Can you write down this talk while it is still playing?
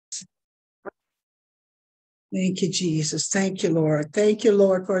Thank you, Jesus. Thank you, Lord. Thank you,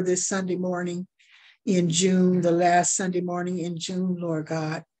 Lord, for this Sunday morning in June, the last Sunday morning in June, Lord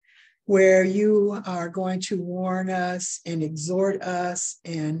God, where you are going to warn us and exhort us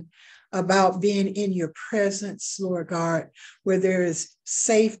and about being in your presence, Lord God, where there is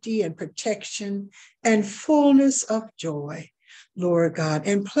safety and protection and fullness of joy, Lord God,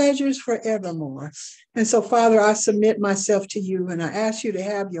 and pleasures forevermore. And so, Father, I submit myself to you and I ask you to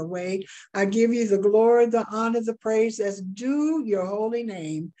have your way. I give you the glory, the honor, the praise that's due your holy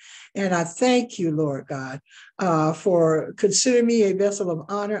name. And I thank you, Lord God, for considering me a vessel of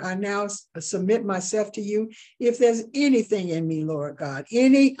honor. I now submit myself to you. If there's anything in me, Lord God,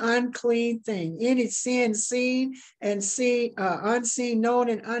 any unclean thing, any sin seen and unseen, known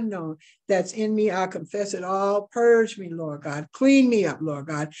and unknown that's in me, I confess it all. Purge me, Lord God. Clean me up, Lord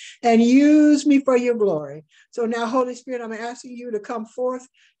God, and use me for your glory. So now, Holy Spirit, I'm asking you to come forth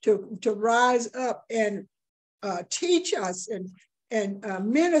to rise up and teach us and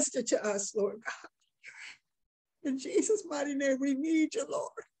minister to us, Lord God. In Jesus' mighty name, we need you,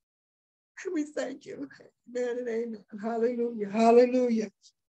 Lord. And we thank you. Amen and amen. Hallelujah. Hallelujah.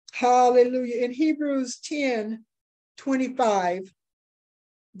 Hallelujah. In Hebrews 10:25,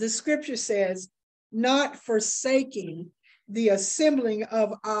 the scripture says, not forsaking the assembling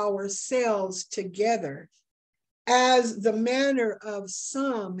of ourselves together, as the manner of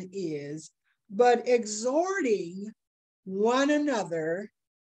some is, but exhorting one another,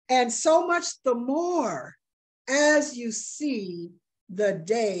 and so much the more as you see the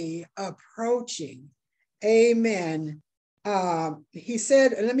day approaching. Amen. He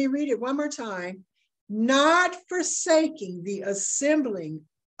said, let me read it one more time, not forsaking the assembling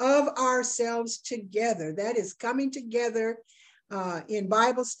of ourselves together. That is coming together in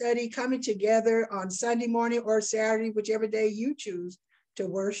Bible study, coming together on Sunday morning or Saturday, whichever day you choose to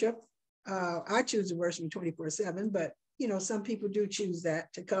worship. I choose to worship 24/7, but you know, some people do choose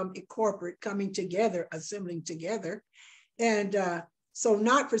that, to come in corporate, coming together, assembling together. And so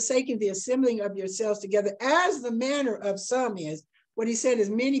not forsaking the assembling of yourselves together, as the manner of some is. What he said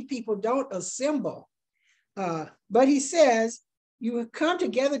is many people don't assemble. But he says, you have come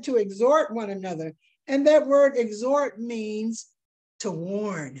together to exhort one another. And that word exhort means to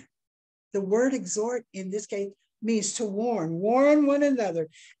warn. The word exhort in this case means to warn one another.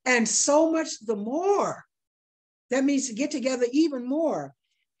 And so much the more. That means to get together even more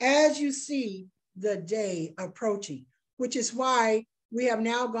as you see the day approaching, which is why we have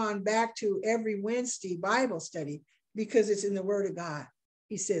now gone back to every Wednesday Bible study, because it's in the Word of God.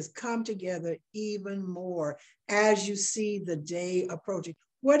 He says, come together even more as you see the day approaching.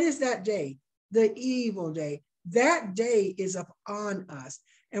 What is that day? The evil day. That day is upon us.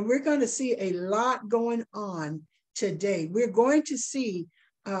 And we're going to see a lot going on today. We're going to see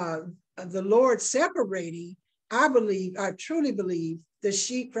the Lord separating, I truly believe, the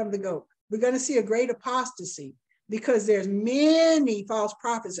sheep from the goat. We're going to see a great apostasy because there's many false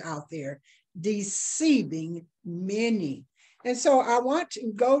prophets out there deceiving many. And so I want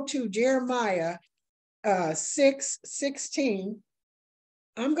to go to Jeremiah 6:16.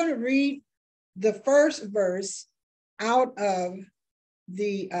 I'm going to read the first verse out of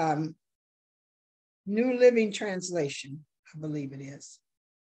the New Living Translation, I believe it is.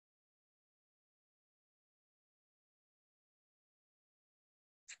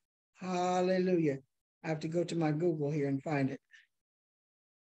 Hallelujah. I have to go to my Google here and find it.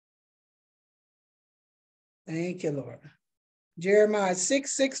 Thank you, Lord. Jeremiah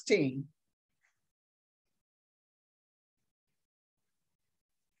 6:16.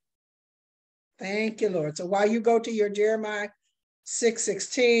 Thank you, Lord. So while you go to your Jeremiah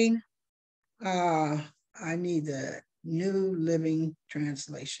 6:16, I need the New Living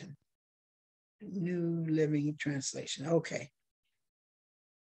Translation. New Living Translation. Okay.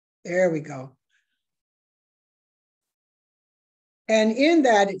 There we go. And in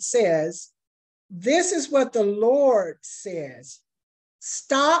that it says, this is what the Lord says.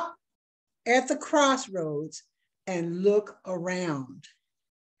 Stop at the crossroads and look around.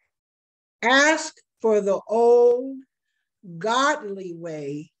 Ask for the old godly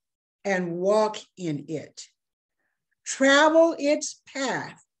way and walk in it. Travel its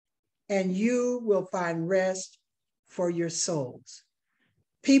path and you will find rest for your souls.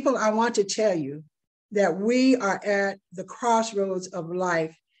 People, I want to tell you that we are at the crossroads of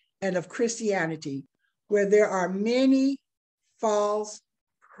life and of Christianity, where there are many false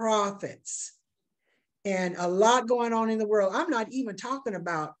prophets and a lot going on in the world. I'm not even talking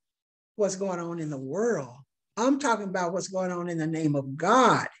about what's going on in the world. I'm talking about what's going on in the name of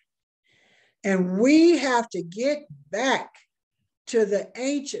God. And we have to get back to the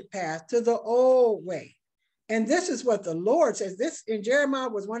ancient path, to the old way. And this is what the Lord says. This in Jeremiah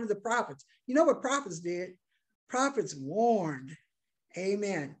was one of the prophets. You know what prophets did? Prophets warned.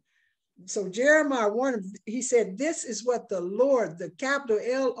 Amen. So Jeremiah warned, he said, this is what the Lord, the capital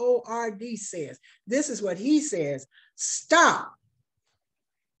Lord says. This is what he says. Stop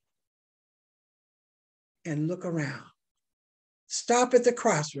and look around. Stop at the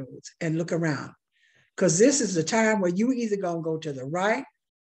crossroads and look around. Because this is the time where you either going to go to the right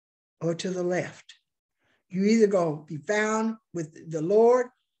or to the left. You either going to be found with the Lord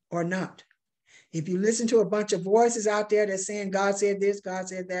or not. If you listen to a bunch of voices out there that's saying God said this, God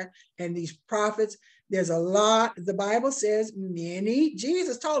said that, and these prophets, there's a lot. The Bible says many,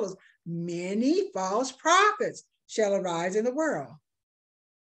 Jesus told us, many false prophets shall arise in the world.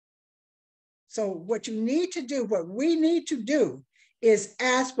 So what you need to do, what we need to do is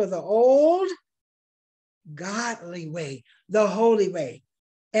ask for the old godly way, the holy way.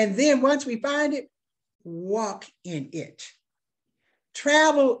 And then once we find it, walk in it.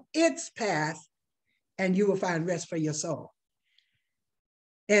 Travel its path, and you will find rest for your soul.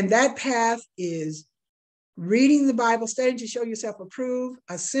 And that path is reading the Bible, studying to show yourself approved,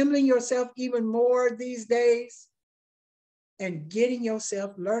 assembling yourself even more these days, and getting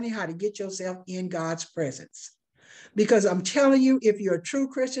yourself, learning how to get yourself in God's presence. Because I'm telling you, if you're a true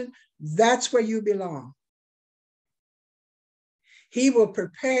Christian, that's where you belong. He will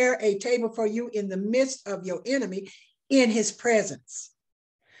prepare a table for you in the midst of your enemy in his presence.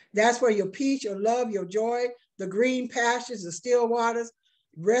 That's where your peace, your love, your joy, the green pastures, the still waters,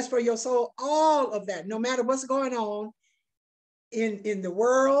 rest for your soul, all of that, no matter what's going on in the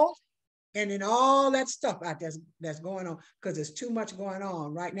world and in all that stuff out there that's going on, because there's too much going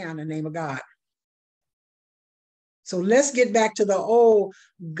on right now in the name of God. So let's get back to the old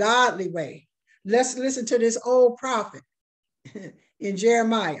godly way. Let's listen to this old prophet in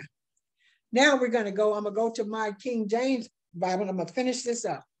Jeremiah. Now I'm going to go to my King James Bible. I'm going to finish this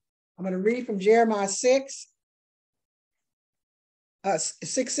up. I'm going to read from Jeremiah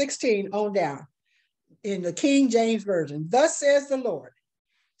 6:16 on down in the King James Version. Thus says the Lord,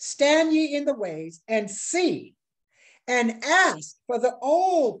 stand ye in the ways and see and ask for the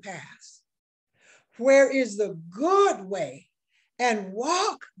old paths, where is the good way, and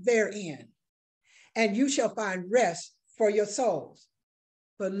walk therein, and you shall find rest for your souls.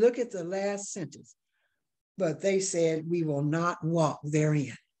 But look at the last sentence. But they said, we will not walk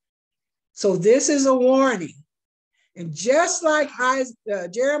therein. So this is a warning. And just like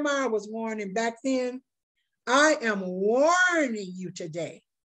Jeremiah was warning back then, I am warning you today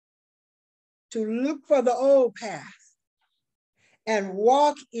to look for the old path and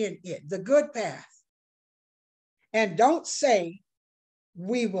walk in it, the good path. And don't say,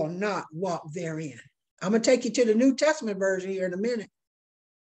 we will not walk therein. I'm going to take you to the New Testament version here in a minute.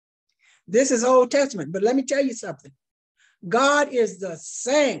 This is Old Testament, but let me tell you something. God is the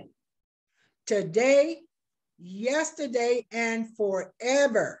same today, yesterday, and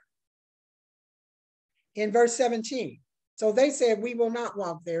forever. In verse 17. So they said, we will not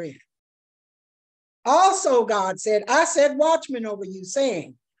walk therein. Also, God said, I set watchmen over you,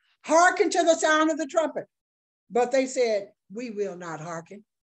 saying, hearken to the sound of the trumpet. But they said, we will not hearken.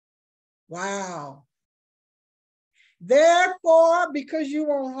 Wow. Therefore, because you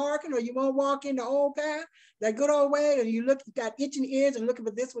won't hearken or you won't walk in the old path, that good old way, and you got itching ears and looking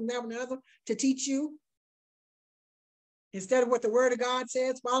for this one, that one, the other to teach you, instead of what the word of God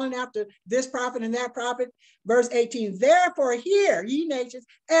says, following after this prophet and that prophet. Verse 18, therefore hear, ye nations,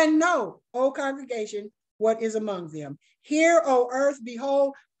 and know, O congregation, what is among them. Hear, O earth,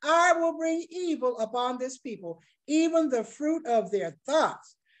 behold, I will bring evil upon this people, even the fruit of their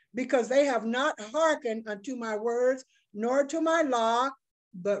thoughts, because they have not hearkened unto my words, nor to my law,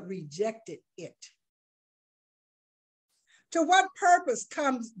 but rejected it. To what purpose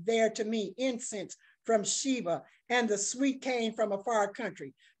comes there to me incense from Sheba and the sweet cane from a far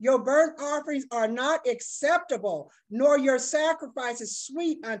country? Your burnt offerings are not acceptable, nor your sacrifices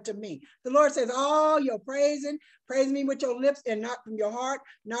sweet unto me. The Lord says, all your praise me with your lips and not from your heart,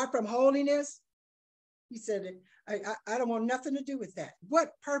 not from holiness. He said, I don't want nothing to do with that.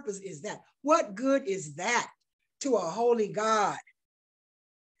 What purpose is that? What good is that to a holy God?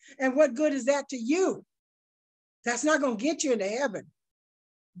 And what good is that to you? That's not going to get you into heaven.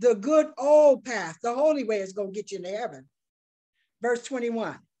 The good old path, the holy way, is going to get you into heaven. Verse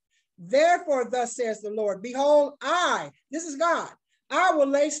 21. Therefore, thus says the Lord, behold, this is God, I will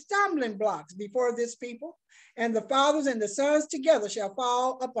lay stumbling blocks before this people, and the fathers and the sons together shall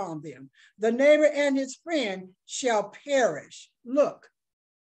fall upon them. The neighbor and his friend shall perish. Look,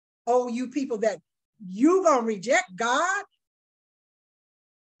 oh, you people that you gonna reject God,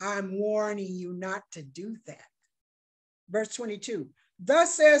 I'm warning you not to do that. Verse 22,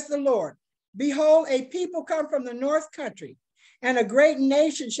 thus says the Lord, behold, a people come from the north country, and a great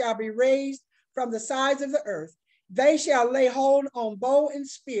nation shall be raised from the sides of the earth. They shall lay hold on bow and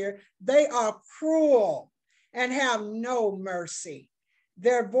spear. They are cruel and have no mercy.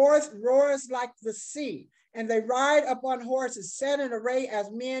 Their voice roars like the sea, and they ride upon horses set in array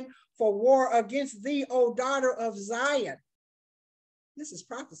as men for war against thee, O daughter of Zion. This is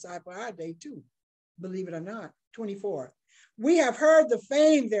prophesied for our day too, believe it or not. 24. We have heard the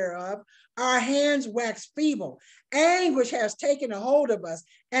fame thereof. Our hands wax feeble. Anguish has taken a hold of us,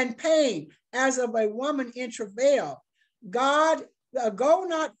 and pain as of a woman in travail. God, go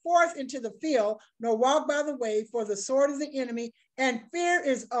not forth into the field, nor walk by the way, for the sword of the enemy, and fear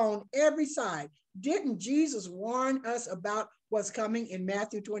is on every side. Didn't Jesus warn us about what's coming in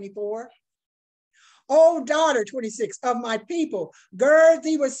Matthew 24? O daughter, 26, of my people, gird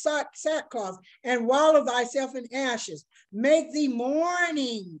thee with sackcloth and wallow thyself in ashes. Make thee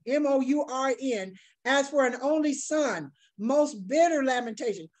mourning, M-O-U-R-N, as for an only son, most bitter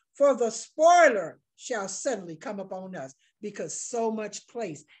lamentation. For the spoiler shall suddenly come upon us, because so much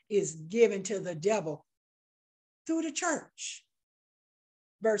place is given to the devil through the church.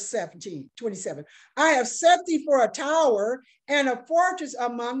 Verse 27, I have set thee for a tower and a fortress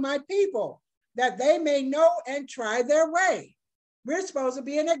among my people, that they may know and try their way. We're supposed to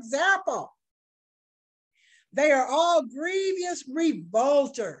be an example. They are all grievous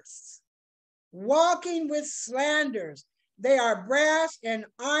revolters, walking with slanders. They are brass and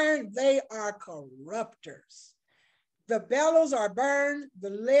iron. They are corrupters. The bellows are burned. The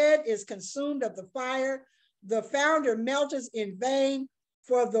lead is consumed of the fire. The founder melteth in vain,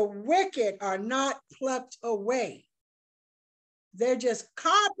 for the wicked are not plucked away. They're just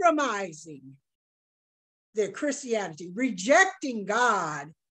compromising their Christianity, rejecting God,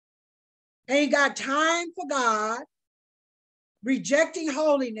 ain't got time for God, rejecting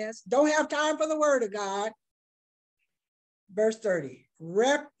holiness, don't have time for the word of God. Verse 30,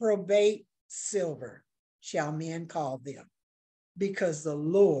 reprobate silver shall men call them, because the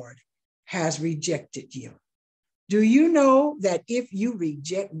Lord has rejected you. Do you know that if you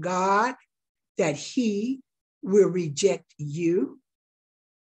reject God, that he will reject you?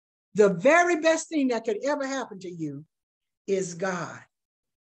 The very best thing that could ever happen to you is God.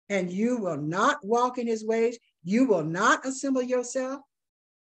 And you will not walk in his ways. You will not assemble yourself.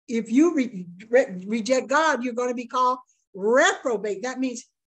 If you reject God, you're going to be called reprobate. That means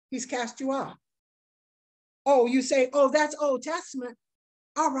he's cast you off. Oh, you say, oh, that's Old Testament.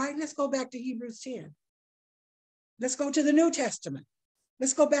 All right, let's go back to Hebrews 10. Let's go to the New Testament.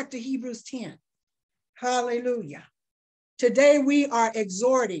 Let's go back to Hebrews 10. Hallelujah. Today we are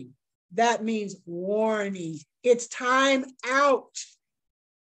exhorting. That means warning. It's time out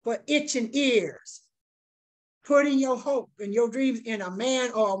for itching ears, putting your hope and your dreams in a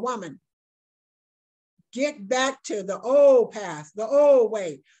man or a woman. Get back to the old path, the old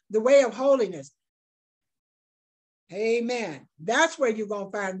way, the way of holiness. Amen. That's where you're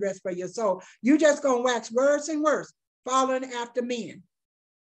going to find rest for your soul. You're just going to wax worse and worse, following after men,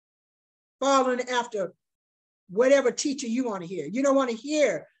 following after whatever teacher you want to hear. You don't want to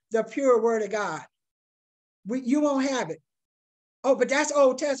hear the pure word of God. You won't have it. Oh, but that's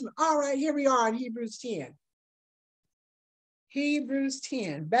Old Testament. All right, here we are in Hebrews 10. Hebrews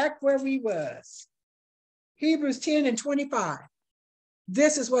 10, back where we was. Hebrews 10 and 25.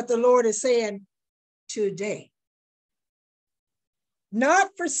 This is what the Lord is saying today. Not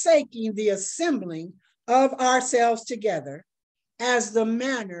forsaking the assembling of ourselves together, as the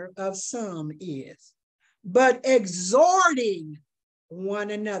manner of some is, but exhorting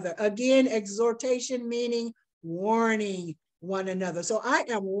one another. Again, exhortation meaning warning one another. So I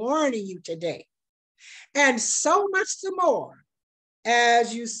am warning you today. And so much the more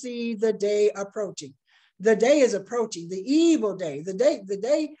as you see the day approaching. The day is approaching, the evil day, the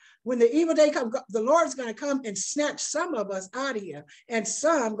day when the evil day comes, the Lord's going to come and snatch some of us out of here, and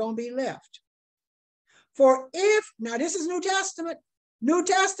some going to be left. For if, now this is New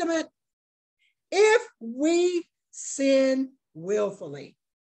Testament, if we sin willfully,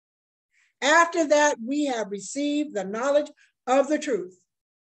 after that we have received the knowledge of the truth,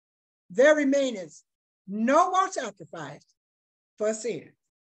 there remaineth no more sacrifice for sin,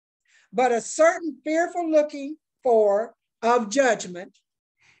 but a certain fearful looking for of judgment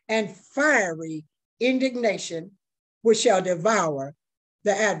and fiery indignation, which shall devour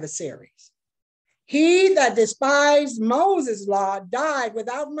the adversaries. He that despised Moses' law died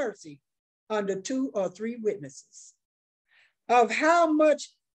without mercy under 2 or 3 witnesses. Of how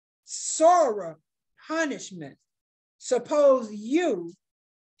much sorrow punishment suppose you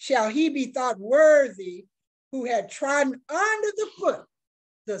shall he be thought worthy who had trodden under the foot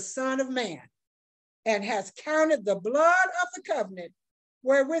the Son of Man, and has counted the blood of the covenant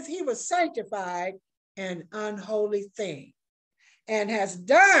wherewith he was sanctified an unholy thing, and has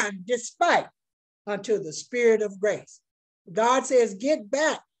done despite unto the Spirit of grace. God says, get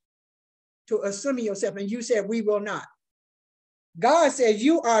back to assuming yourself, and you said, we will not. God says,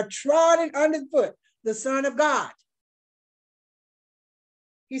 you are trodden underfoot the Son of God.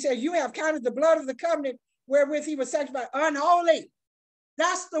 He said, you have counted the blood of the covenant wherewith he was sanctified unholy.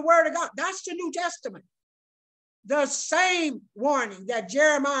 That's the word of God. That's the New Testament. The same warning that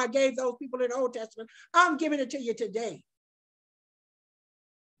Jeremiah gave those people in the Old Testament, I'm giving it to you today.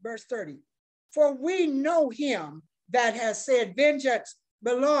 Verse 30. For we know him that has said, vengeance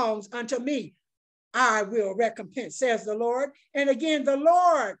belongs unto me. I will recompense, says the Lord. And again, the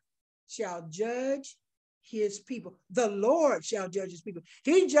Lord shall judge his people. The Lord shall judge his people.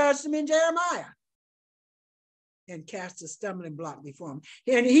 He judged them in Jeremiah and cast a stumbling block before him.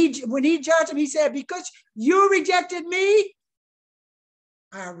 And when he judged them, he said, because you rejected me,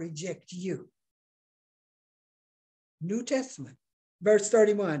 I reject you. New Testament, verse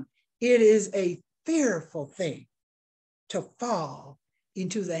 31. It is a fearful thing to fall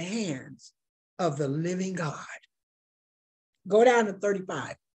into the hands of the living God. Go down to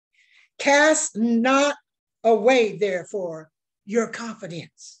 35. Cast not away, therefore, your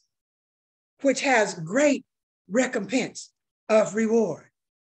confidence, which has great recompense of reward.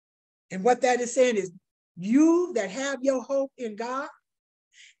 And what that is saying is, you that have your hope in God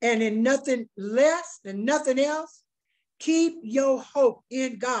and in nothing less than nothing else, keep your hope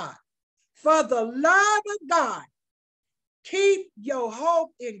in God. For the love of God, keep your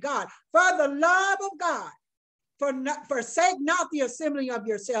hope in God. For the love of God, forsake not the assembling of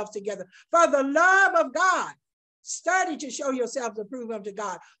yourselves together. For the love of God, study to show yourselves approved unto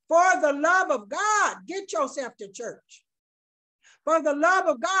God. For the love of God, get yourself to church. For the love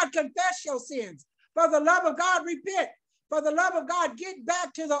of God, confess your sins. For the love of God, repent. For the love of God, get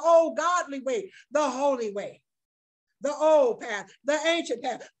back to the old godly way, the holy way, the old path, the ancient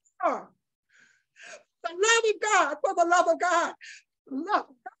path. For the love of God, for the love of God, love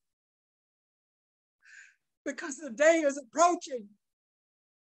of God. Because the day is approaching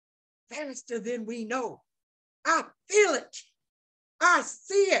faster than we know. I feel it. I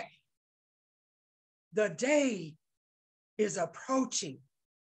see it. The day is approaching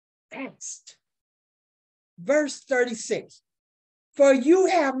fast. Verse 36. For you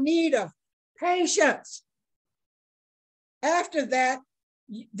have need of patience. After that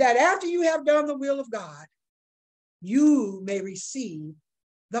after you have done the will of God, you may receive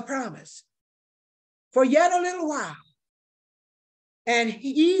the promise. For yet a little while, and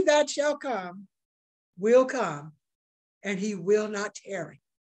he that shall come will come, and he will not tarry.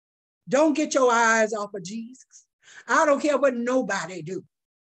 Don't get your eyes off of Jesus. I don't care what nobody do.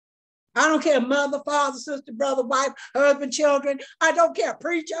 I don't care mother, father, sister, brother, wife, husband, children. I don't care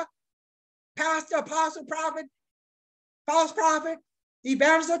preacher, pastor, apostle, prophet, false prophet,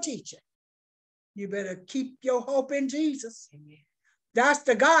 evangelist, or teacher. You better keep your hope in Jesus. Amen. That's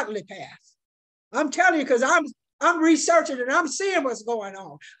the godly path. I'm telling you, because I'm researching and I'm seeing what's going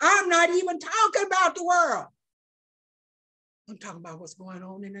on. I'm not even talking about the world. I'm talking about what's going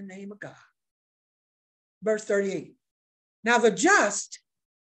on in the name of God. Verse 38. Now the just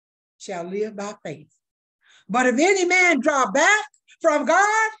shall live by faith. But if any man draw back from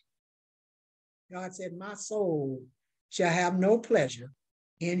God, God said, my soul shall have no pleasure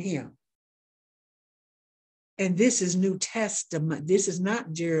in him. And this is New Testament. This is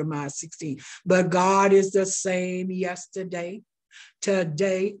not Jeremiah 16. But God is the same yesterday,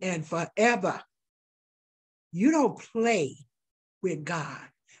 today, and forever. You don't play with God.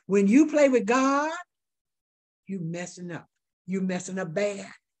 When you play with God, you messing up. You messing up bad.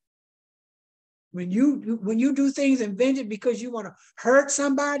 When you do things in vengeance because you want to hurt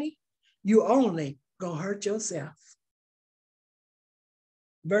somebody, you only gonna hurt yourself.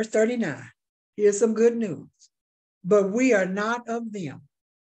 Verse 39. Here's some good news. But we are not of them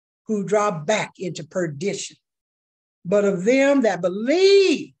who draw back into perdition, but of them that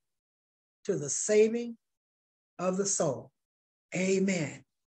believe to the saving of the soul. Amen.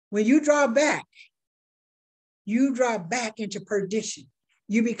 When you draw back into perdition.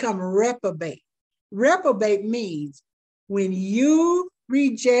 You become reprobate. Reprobate means when you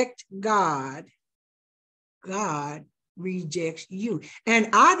reject God, God rejects you. And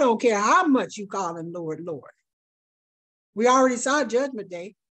I don't care how much you call him Lord, Lord. We already saw Judgment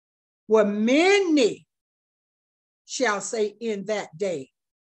Day. Well, many shall say in that day,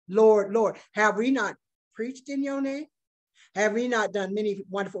 Lord, Lord, have we not preached in your name? Have we not done many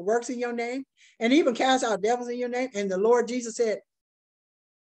wonderful works in your name? And even cast out devils in your name? And the Lord Jesus said,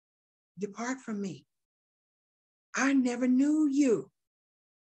 depart from me. I never knew you.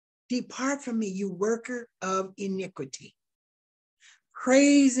 Depart from me, you worker of iniquity.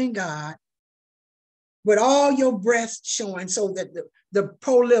 Praising God with all your breasts showing so that the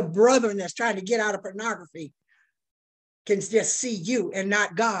poor little brethren that's trying to get out of pornography can just see you and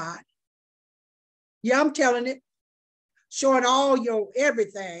not God. Yeah, I'm telling it. Showing all your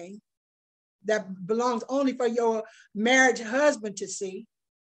everything that belongs only for your married husband to see.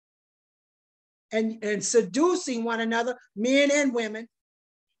 And seducing one another, men and women,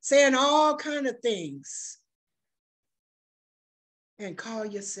 saying all kind of things. And call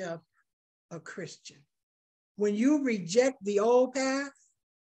yourself a Christian. When you reject the old path,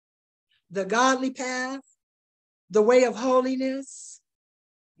 the godly path, the way of holiness,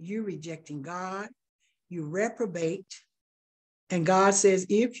 you're rejecting God, you reprobate. And God says,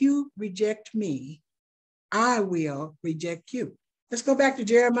 if you reject me, I will reject you. Let's go back to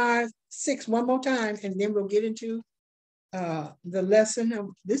Jeremiah 6 one more time, and then we'll get into the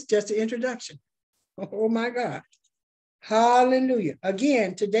lesson. This is just an introduction. Oh my God. Hallelujah.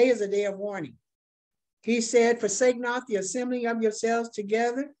 Again, today is a day of warning. He said, forsake not the assembling of yourselves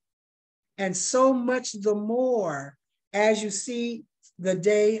together, and so much the more as you see the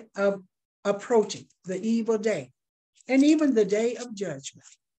day of approaching, the evil day, and even the day of judgment.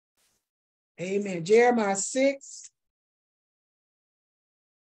 Amen. Jeremiah 6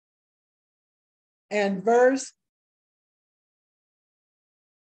 and verse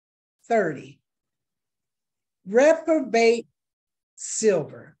 30. Reprobate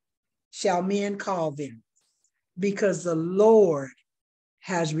silver shall men call them, because the Lord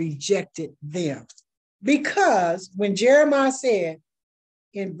has rejected them. Because when Jeremiah said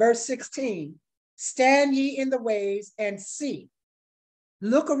in verse 16, stand ye in the ways and see.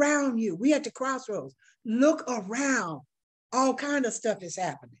 Look around you. We at the crossroads. Look around. All kind of stuff is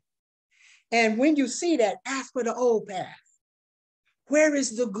happening. And when you see that, ask for the old path. Where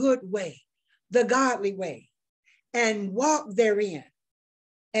is the good way, the godly way? And walk therein,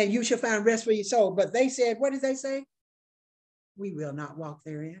 and you shall find rest for your soul. But they said, what did they say? We will not walk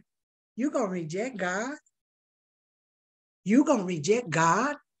therein. You're going to reject God. You're going to reject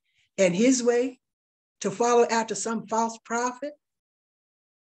God and his way to follow after some false prophet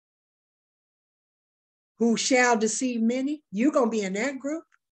who shall deceive many. You're going to be in that group.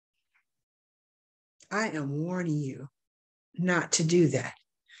 I am warning you not to do that.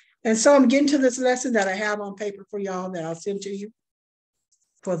 And so I'm getting to this lesson that I have on paper for y'all that I'll send to you.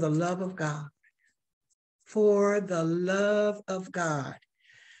 For the love of God. For the love of God.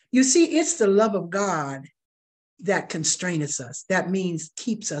 You see, it's the love of God that constrains us. That means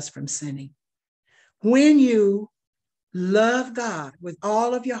keeps us from sinning. When you love God with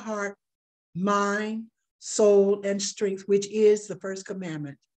all of your heart, mind, soul, and strength, which is the first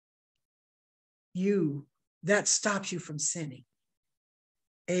commandment, that stops you from sinning.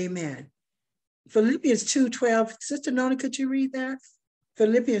 Amen. Philippians 2:12. Sister Nona, could you read that?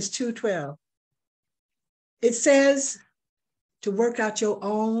 Philippians 2:12. It says to work out your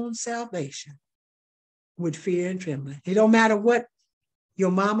own salvation with fear and trembling. It don't matter what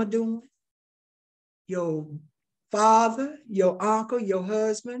your mama doing, your father, your uncle, your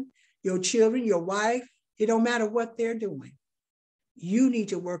husband, your children, your wife. It don't matter what they're doing. You need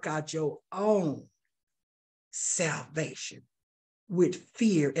to work out your own salvation with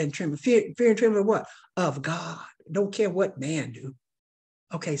fear and trembling. Fear and trembling what? Of God. Don't care what man do.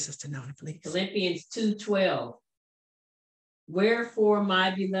 Okay, Sister Nona, please. Philippians 2:12. Wherefore,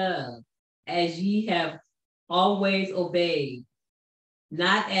 my beloved, as ye have always obeyed,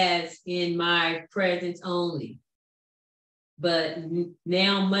 not as in my presence only, but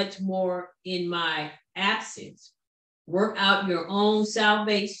now much more in my absence, work out your own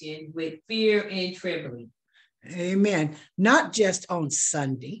salvation with fear and trembling. Amen. Not just on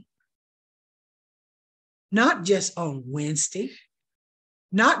Sunday, not just on Wednesday,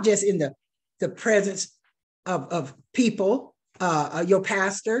 not just in the presence of people, your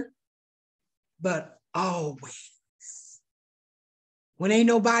pastor, but always. When ain't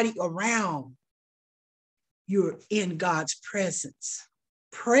nobody around, you're in God's presence,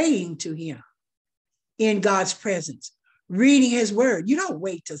 praying to him in God's presence, reading his word. You don't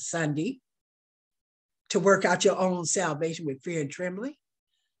wait till Sunday to work out your own salvation with fear and trembling.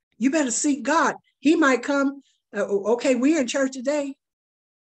 You better seek God. He might come, okay, we're in church today.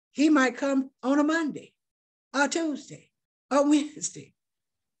 He might come on a Monday, or Tuesday, or Wednesday.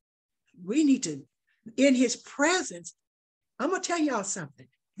 We need to, in his presence, I'm going to tell y'all something.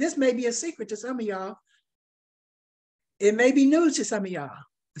 This may be a secret to some of y'all. It may be news to some of y'all.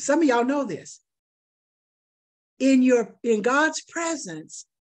 Some of y'all know this. In God's presence,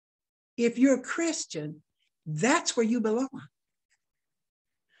 if you're a Christian, that's where you belong.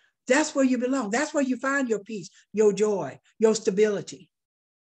 That's where you belong. That's where you find your peace, your joy, your stability.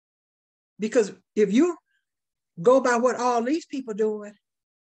 Because if you go by what all these people doing,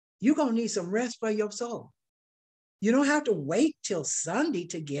 you're going to need some rest for your soul. You don't have to wait till Sunday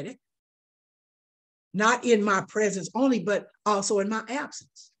to get it. Not in my presence only, but also in my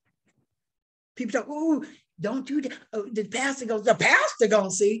absence. People talk, oh, don't do that. Oh, the pastor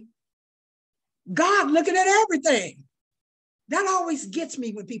gonna see. God looking at everything. That always gets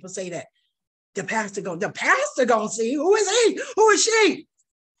me when people say that. The pastor gonna see. Who is he? Who is she?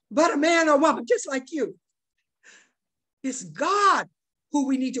 But a man or woman, just like you. It's God who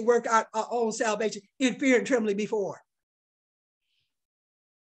we need to work out our own salvation in fear and trembling before.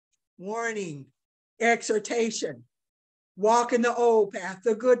 Warning, exhortation, walk in the old path,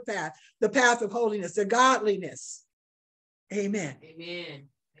 the good path, the path of holiness, the godliness. Amen. Amen.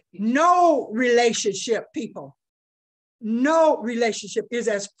 No relationship, people, no relationship is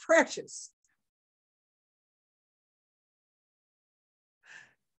as precious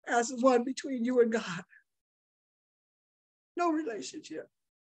as the one between you and God. No relationship.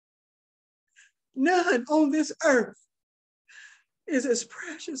 None on this earth is as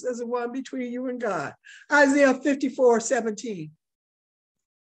precious as the one between you and God. Isaiah 54:17.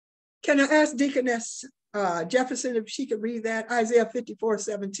 Can I ask Deaconess Jefferson if she could read that? Isaiah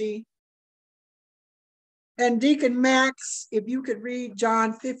 54:17. And Deacon Max, if you could read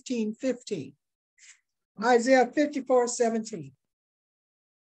John 15:15. Isaiah 54:17.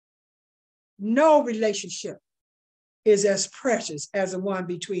 No relationship is as precious as the one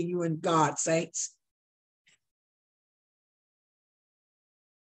between you and God, saints.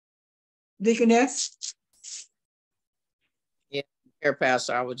 Deaconess? Yeah, here,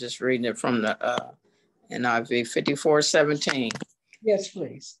 Pastor, I was just reading it from the NIV 54:17. Yes,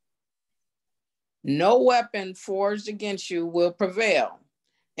 please. No weapon forged against you will prevail,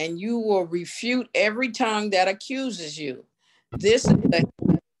 and you will refute every tongue that accuses you. This is the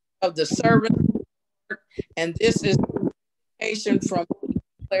of the servant, and this is patience from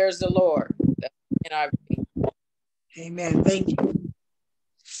declares the Lord. That's NIV. Amen. Thank you.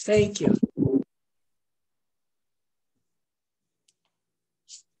 Thank you.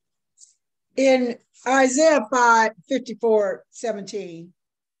 In Isaiah 54:17,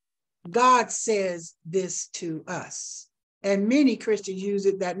 God says this to us. And many Christians use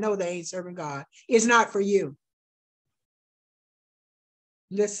it that know they ain't serving God. It's not for you.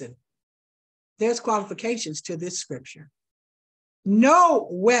 Listen, there's qualifications to this scripture. No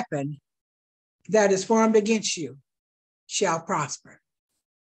weapon that is formed against you shall prosper.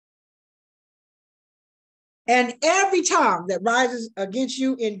 And every tongue that rises against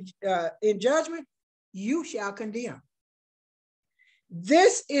you in judgment, you shall condemn.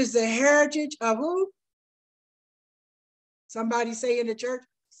 This is the heritage of who? Somebody say in the church?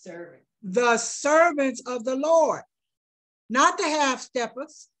 Servant. The servants of the Lord. Not the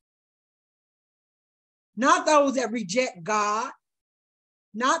half-steppers. Not those that reject God.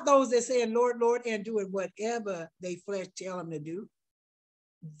 Not those that say, Lord, Lord, and doing whatever they flesh tell them to do.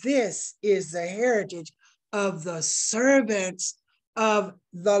 This is the heritage of the servants of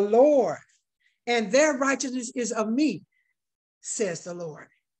the Lord. And their righteousness is of me, says the Lord.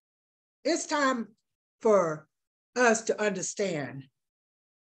 It's time for us to understand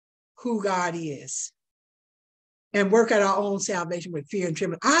who God is and work out our own salvation with fear and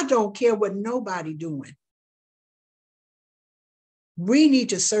trembling. I don't care what nobody doing. We need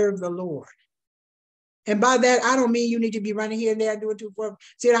to serve the Lord. And by that, I don't mean you need to be running here and there doing 2 4.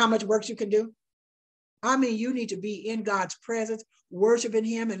 See how much work you can do? I mean, you need to be in God's presence, worshiping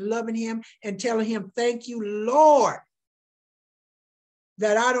him and loving him and telling him, thank you, Lord,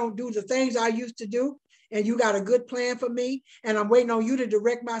 that I don't do the things I used to do. And you got a good plan for me. And I'm waiting on you to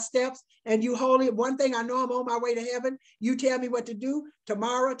direct my steps. And you holy, one thing I know, I'm on my way to heaven. You tell me what to do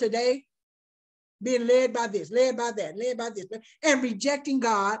tomorrow, today, being led by this, led by that, led by this, and rejecting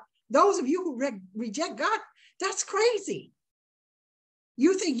God. Those of you who reject God, that's crazy.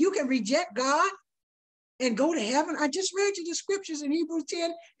 You think you can reject God and go to heaven? I just read you the scriptures in Hebrews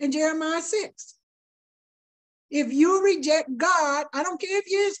 10 and Jeremiah 6. If you reject God, I don't care if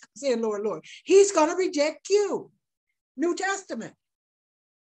he is saying, Lord, Lord, he's going to reject you. New Testament.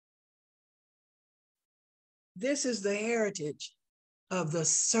 This is the heritage of the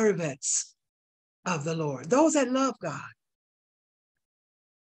servants of the Lord, those that love God.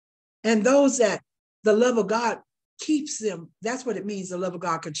 And those that the love of God keeps them. That's what it means, the love of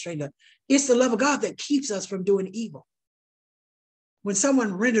God constrained us. It's the love of God that keeps us from doing evil. When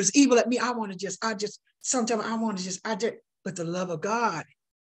someone renders evil at me, sometimes I want to just, but the love of God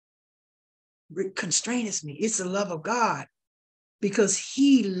constrains me. It's the love of God because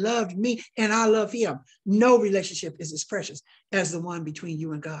he loved me and I love him. No relationship is as precious as the one between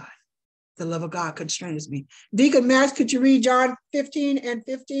you and God. The love of God constrains me. Deacon Max, could you read John 15 and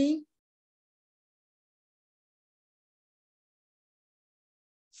 15?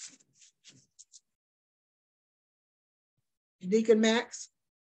 Deacon Max?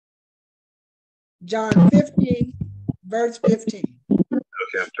 John 15, verse 15.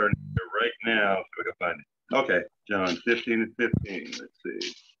 Okay, I'm turning it right now so we can find it. Okay, John 15 and 15. Let's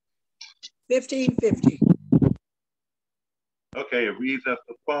see. 15, 15. Okay, it reads as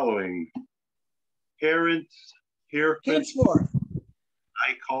the following. Parents, henceforth,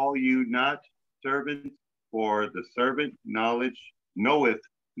 I call you not servants, for the servant knoweth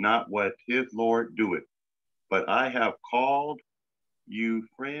not what his Lord doeth. But I have called you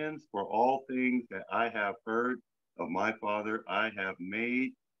friends, for all things that I have heard of my Father I have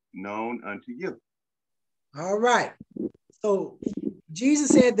made known unto you. All right. So Jesus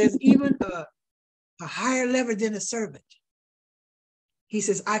said there's even a higher level than a servant. He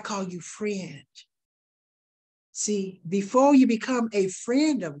says, I call you friend. See, before you become a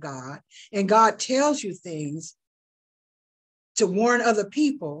friend of God and God tells you things to warn other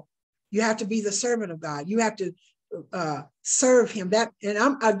people, you have to be the servant of God. You have to serve him.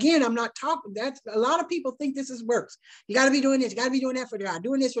 I'm not talking, that's a lot of people think this is works. You got to be doing this, you got to be doing that for God,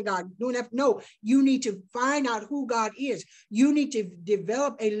 doing this for God, doing that. No, you need to find out who God is. You need to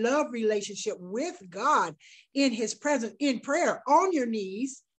develop a love relationship with God in his presence, in prayer, on your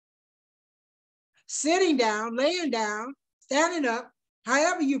knees, sitting down, laying down, standing up,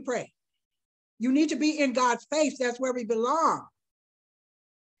 however you pray. You need to be in God's face. That's where we belong.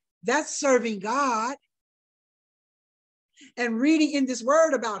 That's serving God. And reading in this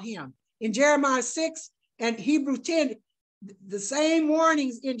word about him. In Jeremiah 6 and Hebrews 10, the same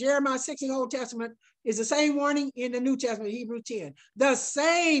warnings in Jeremiah 6 in the Old Testament is the same warning in the New Testament, Hebrews 10. The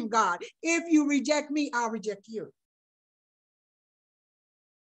same God. If you reject me, I'll reject you.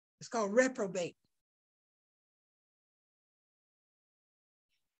 It's called reprobate.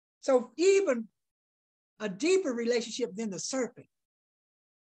 So even a deeper relationship than the serpent.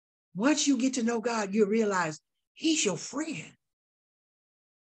 Once you get to know God, you realize he's your friend.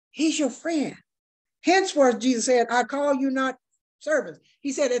 He's your friend. Henceforth, Jesus said, I call you not servants.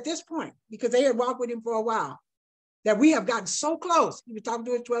 He said at this point, because they had walked with him for a while, that we have gotten so close. He was talking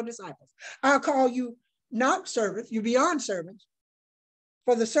to his 12 disciples. I'll call you not servants, you're beyond servants,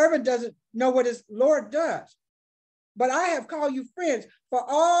 for the servant doesn't know what his Lord does. But I have called you friends, for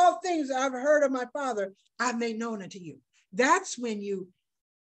all things that I've heard of my Father, I've made known unto you. That's when you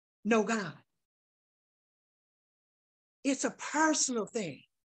know God. It's a personal thing.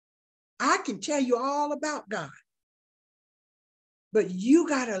 I can tell you all about God, but you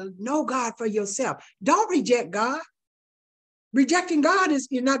got to know God for yourself. Don't reject God. Rejecting God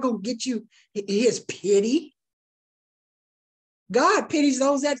you're not going to get you his pity. God pities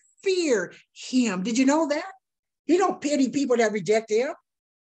those that fear him. Did you know that? He don't pity people that reject him.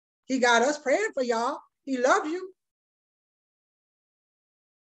 He got us praying for y'all. He loves you.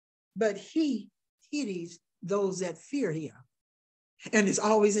 But he pities those that fear him and is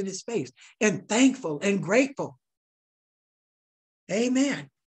always in his face and thankful and grateful. Amen.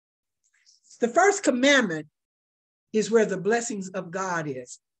 The first commandment is where the blessings of God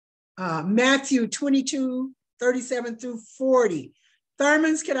is. Matthew 22, 37 through 40.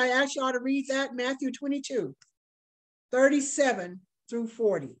 Thurmans, can I ask y'all to read that? Matthew 22, 37 through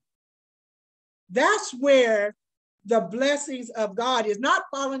 40. That's where the blessings of God is, not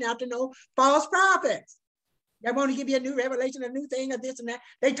following after no false prophets. They want to give you a new revelation, a new thing, or this and that.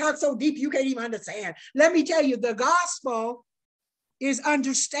 They talk so deep you can't even understand. Let me tell you, the gospel is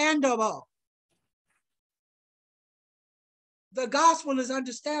understandable. The gospel is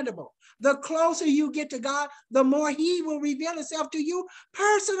understandable. The closer you get to God, the more he will reveal himself to you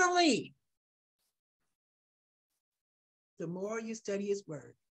personally. The more you study his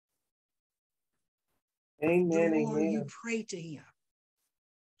word, amen, the more amen. you pray to him.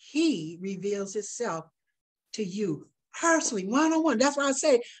 He reveals himself to you personally, one-on-one. That's why I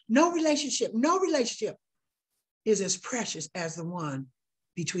say no relationship is as precious as the one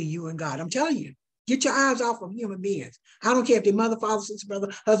between you and God. I'm telling you, get your eyes off of human beings. I don't care if they're mother, father, sister, brother,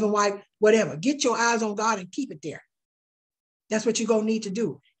 husband, wife, whatever. Get your eyes on God and keep it there. That's what you're going to need to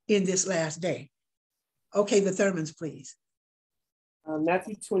do in this last day. Okay, the Thurmans, please.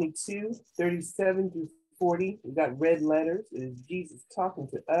 Matthew 22, 37 through 40. We got red letters. It is Jesus talking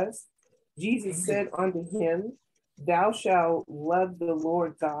to us. Jesus said unto him, Thou shalt love the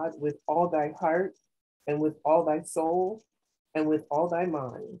Lord God with all thy heart and with all thy soul and with all thy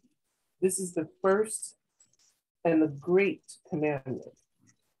mind. This is the first and the great commandment.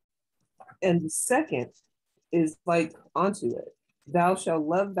 And the second is like unto it. Thou shalt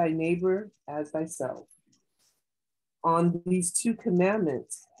love thy neighbor as thyself. On these two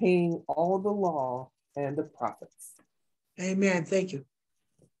commandments hang all the law and the prophets. Amen. Thank you.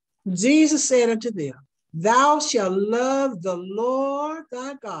 Jesus said unto them, thou shalt love the Lord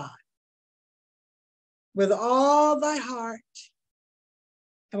thy God with all thy heart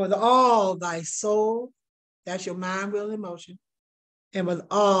and with all thy soul. That's your mind, will, and emotion. And with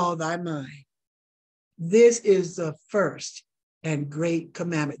all thy mind. This is the first and great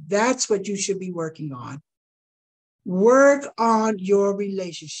commandment. That's what you should be working on. Work on your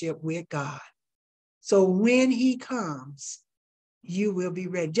relationship with God. So when he comes, you will be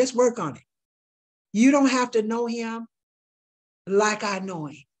ready. Just work on it. You don't have to know him like I know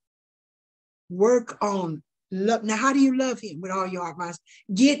him. Work on love. Now, how do you love him with all your heart, mind?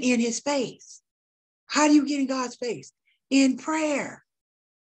 Get in his face. How do you get in God's face? In prayer.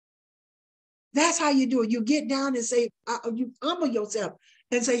 That's how you do it. You get down and say, you humble yourself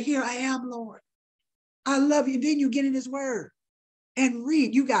and say, here I am, Lord. I love you. Then you get in his word and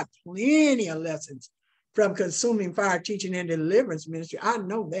read. You got plenty of lessons from Consuming Fire Teaching and Deliverance Ministry. I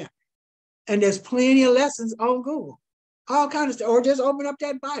know that. And there's plenty of lessons on Google. All kinds of stuff. Or just open up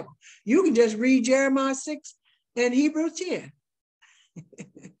that Bible. You can just read Jeremiah 6 and Hebrews 10.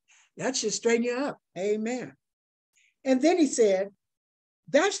 That should straighten you up. Amen. And then he said,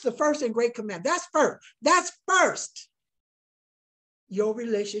 that's the first and great command. That's first. That's first. Your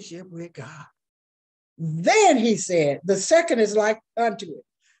relationship with God. Then he said, the second is like unto it.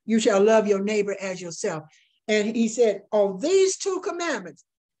 You shall love your neighbor as yourself. And he said, on these two commandments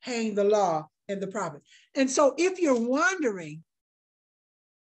hang the law and the prophets. And so if you're wondering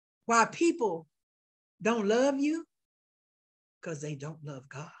why people don't love you, because they don't love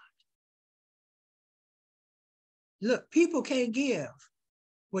God. Look, people can't give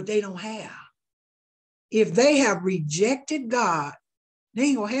what they don't have. If they have rejected God, they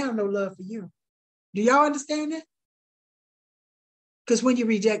ain't gonna have no love for you. Do y'all understand that? Because when you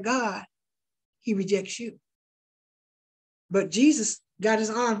reject God, he rejects you. But Jesus got his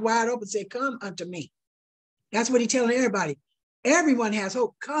arms wide open and said, come unto me. That's what he's telling everybody. Everyone has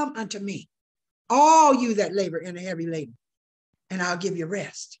hope. Come unto me. All you that labor and are heavy laden, and I'll give you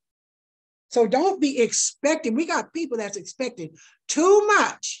rest. So don't be expecting. We got people that's expecting too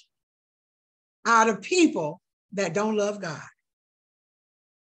much out of people that don't love God.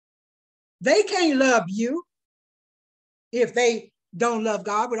 They can't love you if they don't love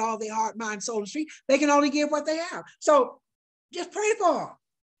God with all their heart, mind, soul, and strength. They can only give what they have. So just pray for them.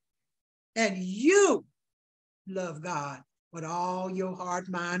 And you love God with all your heart,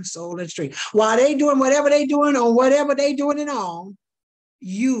 mind, soul, and strength. While they doing whatever they doing on whatever they doing it on,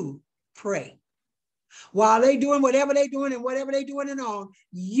 you pray. While they doing whatever they doing and whatever they doing it on,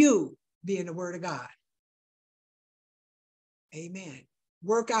 you be in the word of God. Amen.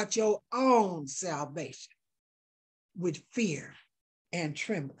 Work out your own salvation with fear and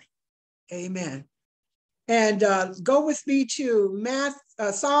trembling. Amen. And go with me to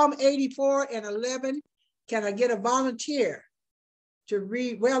Psalm 84 and 11. Can I get a volunteer to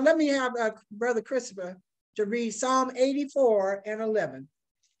read? Well, let me have Brother Christopher to read Psalm 84 and 11.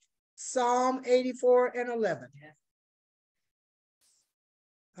 Psalm 84 and 11.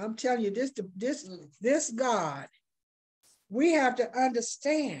 I'm telling you, this God, we have to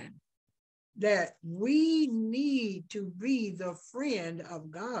understand that we need to be the friend of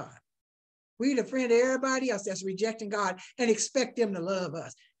God. We the friend of everybody else that's rejecting God and expect them to love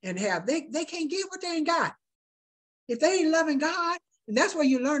us and have. They can't get what they ain't got. If they ain't loving God, and that's where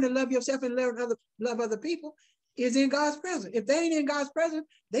you learn to love yourself and love other people, is in God's presence. If they ain't in God's presence,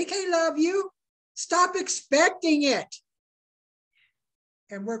 they can't love you. Stop expecting it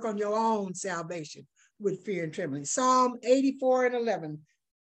and work on your own salvation with fear and trembling. Psalm 84 and 11.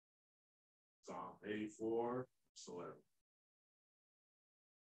 Psalm 84, 11.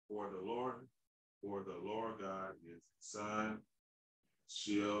 For the Lord God is the sun,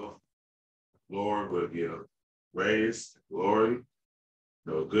 shield. Lord will give praise, glory,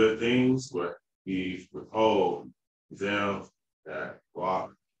 no good things, but he withhold them that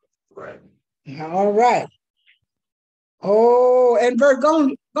walk right. All right. Oh, and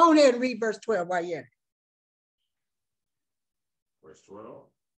go ahead and read verse 12 while you're in it. Verse 12.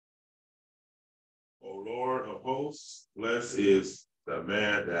 O Lord of hosts, blessed is the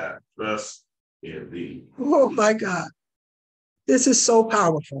man that trusts in thee. Oh my God. This is so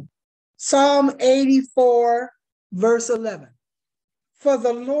powerful. Psalm 84 Verse 11. For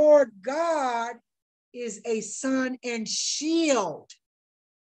the Lord God is a sun and shield.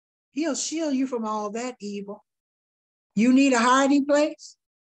 He'll shield you from all that evil. You need a hiding place?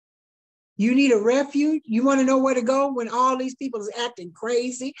 You need a refuge? You want to know where to go when all these people is acting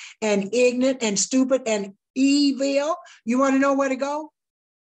crazy and ignorant and stupid and evil? You want to know where to go?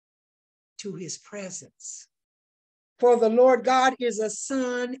 To his presence. For the Lord God is a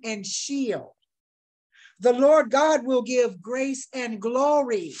sun and shield. The Lord God will give grace and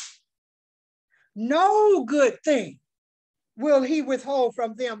glory. No good thing will he withhold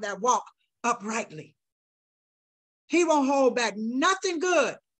from them that walk uprightly. He won't hold back nothing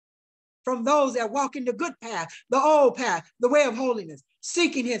good from those that walk in the good path, the old path, the way of holiness,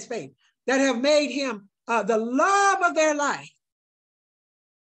 seeking his faith, that have made him the love of their life.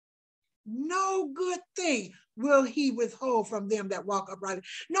 No good thing will he withhold from them that walk uprightly,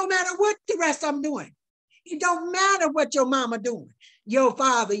 no matter what the rest of them doing. It don't matter what your mama doing, your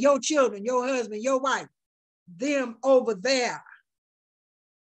father, your children, your husband, your wife, them over there.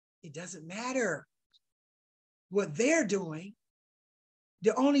 It doesn't matter what they're doing.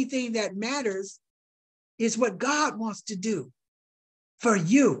 The only thing that matters is what God wants to do for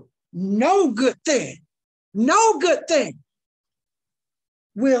you. No good thing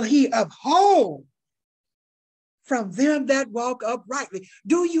will he uphold from them that walk uprightly.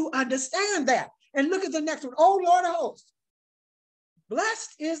 Do you understand that? And look at the next one. Oh, Lord of hosts,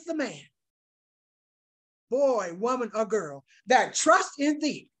 blessed is the man, boy, woman, or girl that trusts in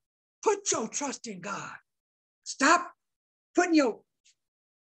thee. Put your trust in God. Stop putting your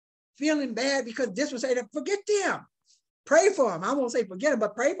feeling bad because this was saying, forget them. Pray for them. I won't say forget them,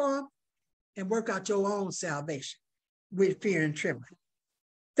 but pray for them and work out your own salvation with fear and trembling.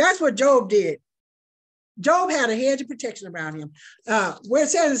 That's what Job did. Job had a hedge of protection around him. Where it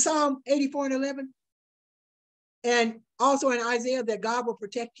says in Psalm 84 and 11, and also in Isaiah that God will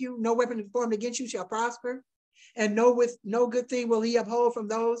protect you. No weapon formed against you shall prosper. And no good thing will he uphold from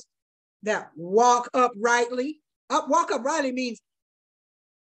those that walk uprightly. Walk uprightly means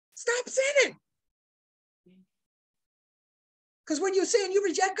stop sinning. Because when you sin, you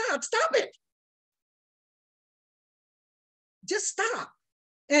reject God. Stop it. Just stop.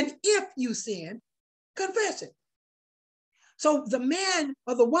 And if you sin, confess it. So the man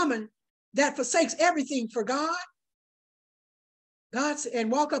or the woman that forsakes everything for God,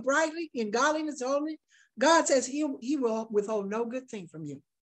 and walk uprightly in godliness only, God says he will withhold no good thing from you.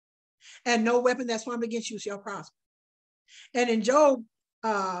 And no weapon that's formed against you shall prosper. And in Job,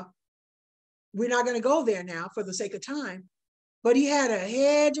 we're not going to go there now for the sake of time, but he had a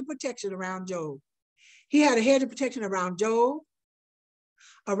hedge of protection around Job. He had a hedge of protection around Job,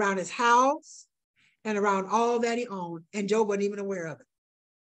 around his house, and around all that he owned. And Job wasn't even aware of it.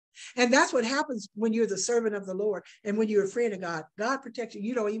 And that's what happens when you're the servant of the Lord and when you're a friend of God. God protects you.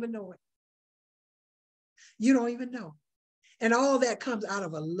 You don't even know it. You don't even know. And all that comes out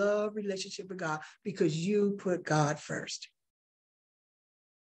of a love relationship with God because you put God first.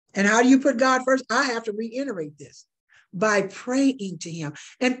 And how do you put God first? I have to reiterate this. By praying to him.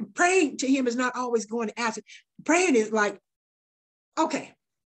 And praying to him is not always going to ask. Praying is like, okay,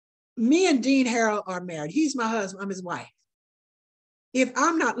 me and Dean Harrell are married. He's my husband. I'm his wife. If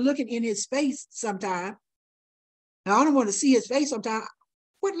I'm not looking in his face sometime, and I don't want to see his face sometime,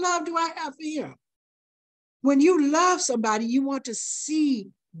 what love do I have for him? When you love somebody, you want to see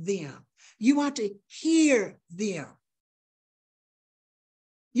them. You want to hear them.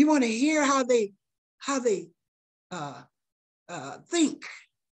 You want to hear how they think.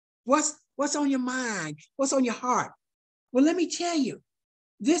 What's on your mind? What's on your heart? Well, let me tell you,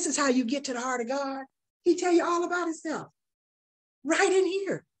 this is how you get to the heart of God. He tell you all about himself right in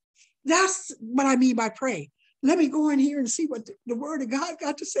here. That's what I mean by pray. Let me go in here and see what the word of God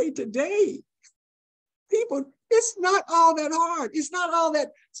got to say today. People, it's not all that hard. It's not all that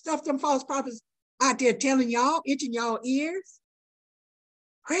stuff them false prophets out there telling y'all, itching y'all ears.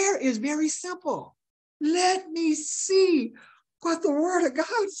 Prayer is very simple. Let me see what the word of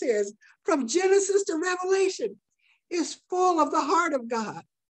God says from Genesis to Revelation. It's full of the heart of God.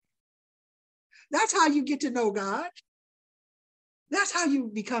 That's how you get to know God. That's how you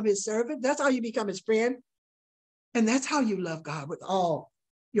become his servant. That's how you become his friend. And that's how you love God with all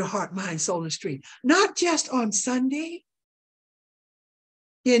your heart, mind, soul, and strength. Not just on Sunday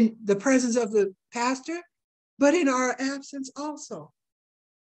in the presence of the pastor, but in our absence also.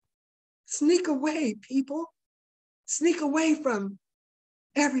 Sneak away, people. Sneak away from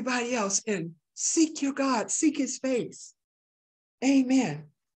everybody else and seek your God, seek his face. Amen.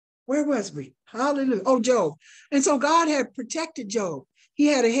 Where was we? Hallelujah. Oh, Job. And so God had protected Job. He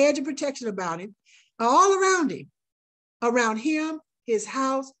had a hedge of protection about him, all around him. around him, his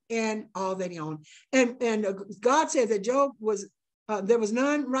house, and all that he owned. And God said that Job was, there was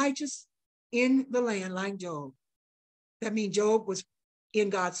none righteous in the land like Job. That means Job was in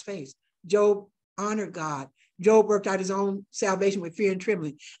God's face. Job honored God. Job worked out his own salvation with fear and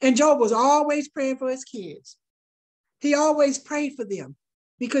trembling. And Job was always praying for his kids. He always prayed for them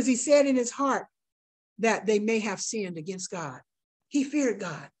because he said in his heart that they may have sinned against God. He feared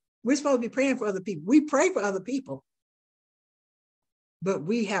God. We're supposed to be praying for other people. We pray for other people, but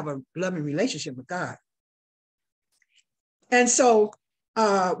we have a loving relationship with God. And so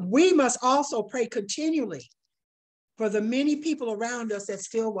we must also pray continually for the many people around us that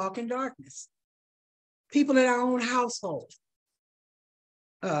still walk in darkness. People in our own household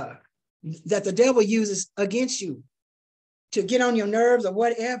that the devil uses against you to get on your nerves or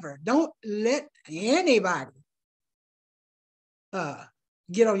whatever. Don't let anybody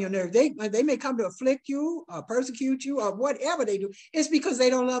get on your nerves. They may come to afflict you or persecute you or whatever they do. It's because they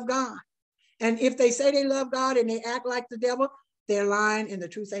don't love God. And if they say they love God and they act like the devil, they're lying and the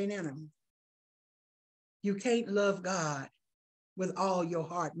truth ain't in them. You can't love God with all your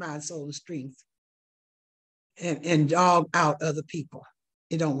heart, mind, soul, and strength and dog out other people.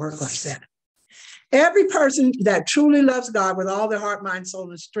 It don't work like that. Every person that truly loves God with all their heart, mind, soul,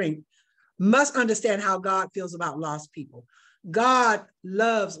 and strength must understand how God feels about lost people. God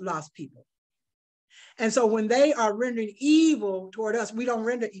loves lost people. And so when they are rendering evil toward us, we don't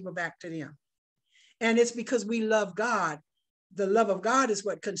render evil back to them. And it's because we love God. The love of God is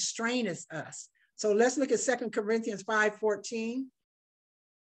what constraineth us. So let's look at 2 Corinthians 5:14.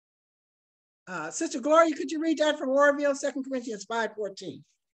 Sister Gloria, could you read that from Orville, 2 Corinthians 5:14?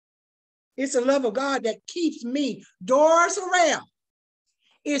 It's the love of God that keeps me, Doris Harrell.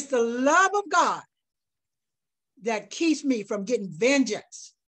 It's the love of God that keeps me from getting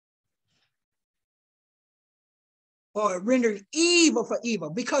vengeance or rendering evil for evil,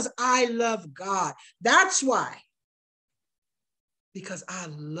 because I love God. That's why. Because I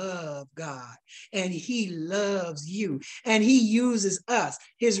love God and he loves you and he uses us,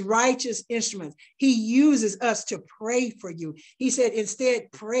 his righteous instruments. He uses us to pray for you. He said, instead,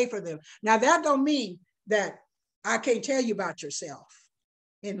 pray for them. Now that don't mean that I can't tell you about yourself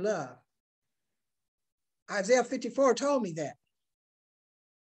in love. Isaiah 54 told me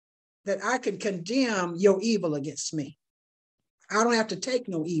that I can condemn your evil against me. I don't have to take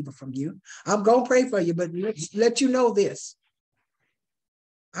no evil from you. I'm going to pray for you, but let you know this.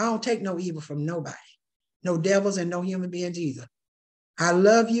 I don't take no evil from nobody, no devils and no human beings either. I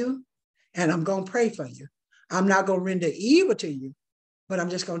love you and I'm going to pray for you. I'm not going to render evil to you, but I'm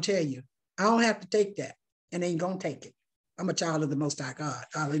just going to tell you, I don't have to take that and ain't going to take it. I'm a child of the Most High God.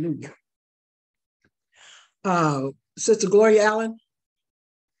 Hallelujah. Sister Gloria Allen,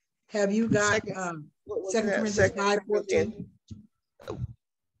 have you got 2 Corinthians 5:14?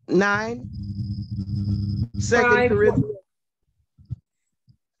 9. 2 Corinthians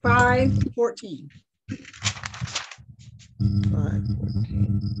 5:14. 5:14.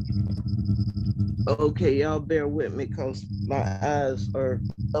 Okay, y'all bear with me because my eyes are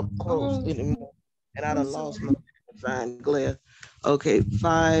up close anymore, and I done lost my magnifying glass. Okay,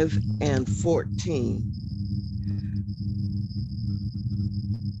 5:14.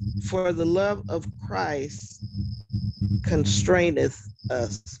 For the love of Christ constraineth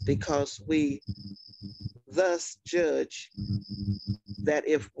us, because we thus judge that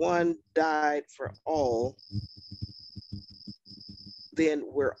if one died for all, then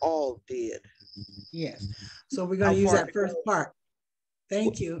we're all dead. Yes. So we're going to use that first part.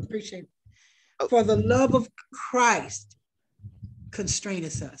 Thank you. Appreciate it. For the love of Christ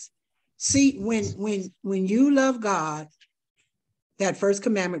constraineth us. See, when you love God, that first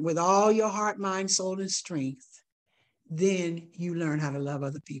commandment with all your heart, mind, soul, and strength, then you learn how to love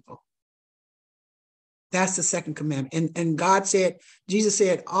other people. That's the second commandment. And God said, Jesus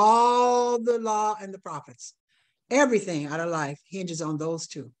said, all the law and the prophets, everything out of life hinges on those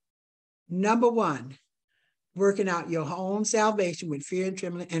two. Number one, working out your own salvation with fear and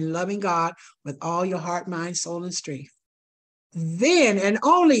trembling and loving God with all your heart, mind, soul, and strength. Then and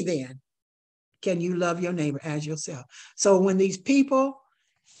only then can you love your neighbor as yourself. So when these people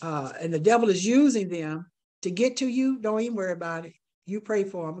and the devil is using them to get to you, don't even worry about it. You pray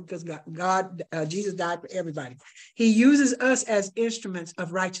for them because Jesus died for everybody. He uses us as instruments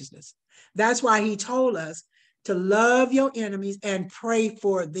of righteousness. That's why he told us to love your enemies and pray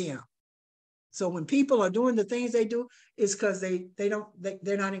for them. So when people are doing the things they do, it's because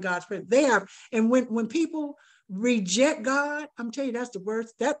they're not in God's presence. They have, and when people reject God, I'm telling you, that's the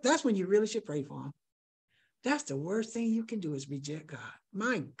worst. That's when you really should pray for them. That's the worst thing you can do is reject God.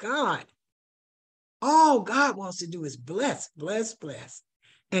 My God. All God wants to do is bless, bless, bless.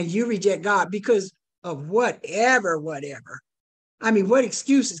 And you reject God because of whatever. I mean, what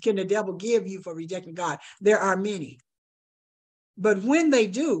excuses can the devil give you for rejecting God? There are many. But when they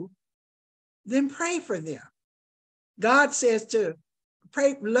do, then pray for them. God says to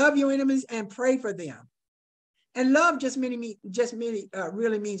pray, love your enemies and pray for them. And love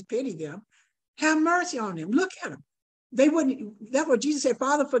really means pity them. Have mercy on them. Look at them. They wouldn't, that's what Jesus said,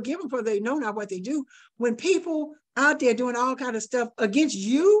 Father, forgive them for they know not what they do. When people out there doing all kind of stuff against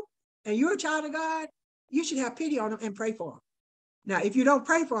you and you're a child of God, you should have pity on them and pray for them. Now, if you don't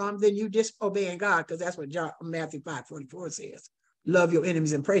pray for them, then you're disobeying God, because that's what Matthew 5:44 says. Love your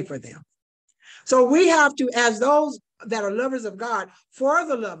enemies and pray for them. So we have to, as those that are lovers of God, for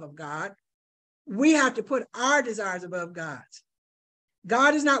the love of God, we have to put our desires above God's.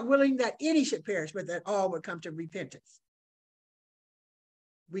 God is not willing that any should perish, but that all would come to repentance.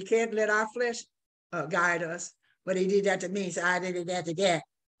 We can't let our flesh guide us, but he did that to me, so I did that to that,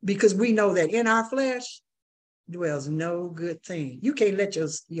 because we know that in our flesh dwells no good thing. You can't let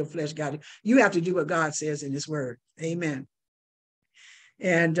your flesh guide you. You have to do what God says in his word. Amen.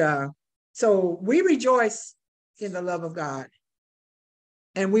 And so we rejoice in the love of God,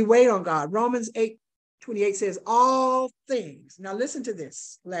 and we wait on God. Romans 8:28 says, all things. Now listen to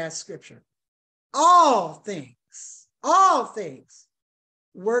this last scripture. All things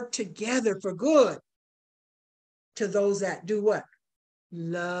work together for good to those that do what?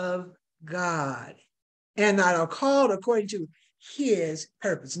 Love God, and that are called according to his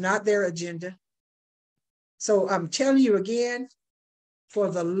purpose, not their agenda. So I'm telling you again, for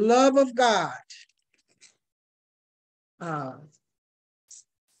the love of God,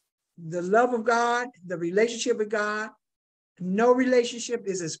 the love of God, the relationship with God, no relationship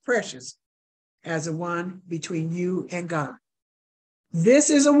is as precious as the one between you and God. This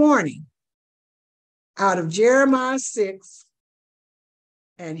is a warning out of Jeremiah 6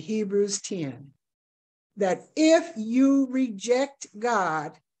 and Hebrews 10, that if you reject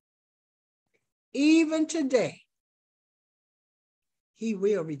God, even today, he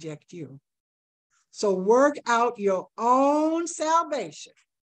will reject you. So work out your own salvation.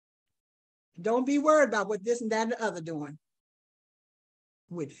 Don't be worried about what this and that and the other doing,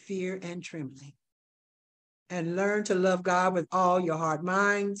 with fear and trembling. And learn to love God with all your heart,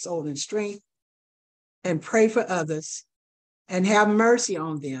 mind, soul, and strength, and pray for others, and have mercy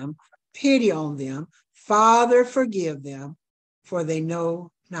on them, pity on them. Father, forgive them, for they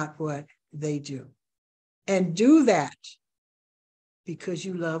know not what they do. And do that because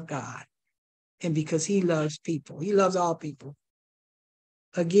you love God and because he loves people. He loves all people.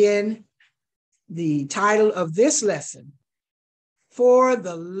 Again, the title of this lesson, For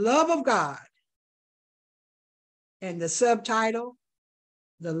the Love of God, and the subtitle,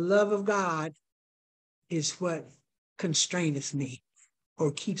 The Love of God is what constraineth me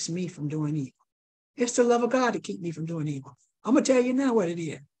or keeps me from doing evil. It's the love of God to keep me from doing evil. I'm going to tell you now what it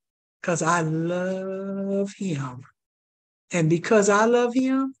is. Because I love him. And because I love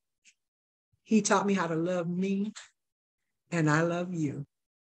him, he taught me how to love me, and I love you.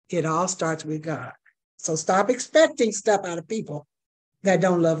 It all starts with God. So stop expecting stuff out of people that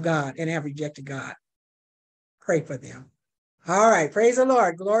don't love God and have rejected God. Pray for them. All right. Praise the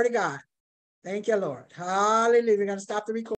Lord. Glory to God. Thank you, Lord. Hallelujah. We're going to stop the recording.